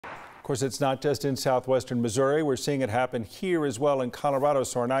course, it's not just in southwestern Missouri. We're seeing it happen here as well in Colorado.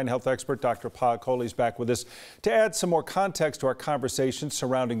 So our 9 Health expert, Dr. Paul Coley, is back with us to add some more context to our conversation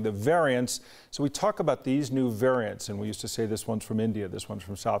surrounding the variants. So we talk about these new variants, and we used to say this one's from India, this one's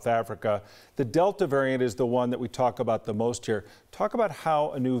from South Africa. The Delta variant is the one that we talk about the most here. Talk about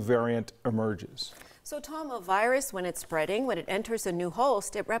how a new variant emerges. So, Tom, a virus, when it's spreading, when it enters a new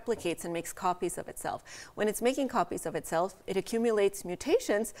host, it replicates and makes copies of itself. When it's making copies of itself, it accumulates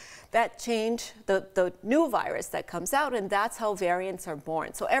mutations that change the new virus that comes out, and that's how variants are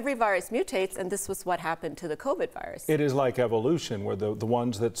born. So every virus mutates, and this was what happened to the COVID virus. It is like evolution, where the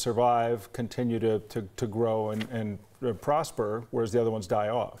ones that survive continue to grow and prosper, whereas the other ones die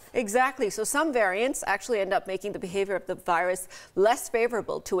off. Exactly. So some variants actually end up making the behavior of the virus less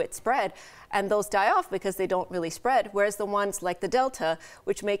favorable to its spread, and those die off because they don't really spread, whereas the ones like the Delta,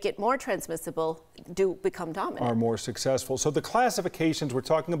 which make it more transmissible, do become dominant. Are more successful. So the classifications, we're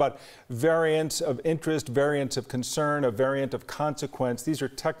talking about variants of interest, variants of concern, a variant of consequence. These are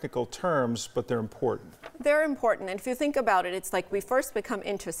technical terms, but they're important. They're important, and if you think about it, it's like we first become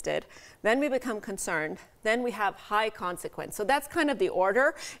interested, then we become concerned, then we have high consequence. So that's kind of the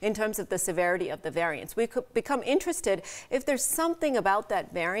order in terms of the severity of the variants. We could become interested if there's something about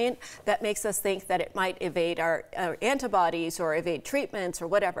that variant that makes us think that it might evade our antibodies or evade treatments or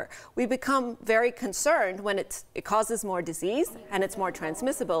whatever. We become very concerned when it causes more disease and it's more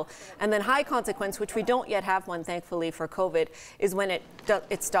transmissible. And then high consequence, which we don't yet have one, thankfully, for COVID, is when it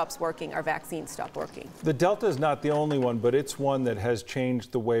stops working, our vaccines stop working. The Delta is not the only one, but it's one that has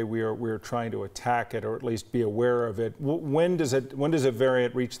changed the way we're trying to attack it, or at least be aware of it. When does a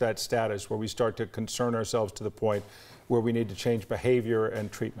variant reach that status where we start to concern ourselves to the point where we need to change behavior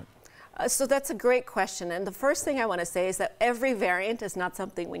and treatment? So that's a great question, and the first thing I want to say is that every variant is not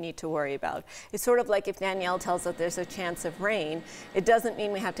something we need to worry about. It's sort of like if Danielle tells us there's a chance of rain, it doesn't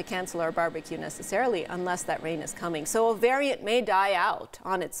mean we have to cancel our barbecue necessarily unless that rain is coming. So a variant may die out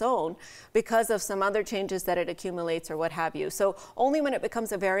on its own because of some other changes that it accumulates or what have you. So only when it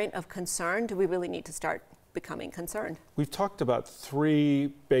becomes a variant of concern do we really need to start becoming concerned. We've talked about 3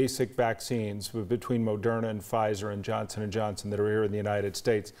 basic vaccines between Moderna and Pfizer and Johnson & Johnson that are here in the United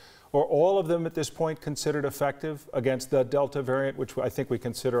States. Are all of them at this point considered effective against the Delta variant, which I think we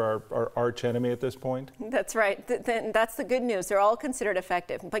consider our arch enemy at this point? That's right. That's the good news. They're all considered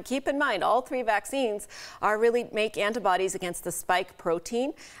effective. But keep in mind, all 3 vaccines really make antibodies against the spike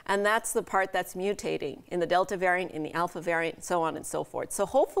protein, and that's the part that's mutating in the Delta variant, in the Alpha variant, so on and so forth. So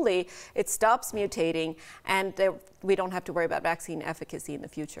hopefully it stops mutating, and we don't have to worry about vaccine efficacy in the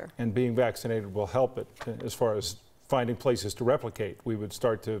future. And being vaccinated will help it as far as finding places to replicate. We would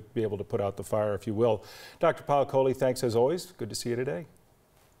start to be able to put out the fire, if you will. Dr. Paul Coley, thanks as always. Good to see you today.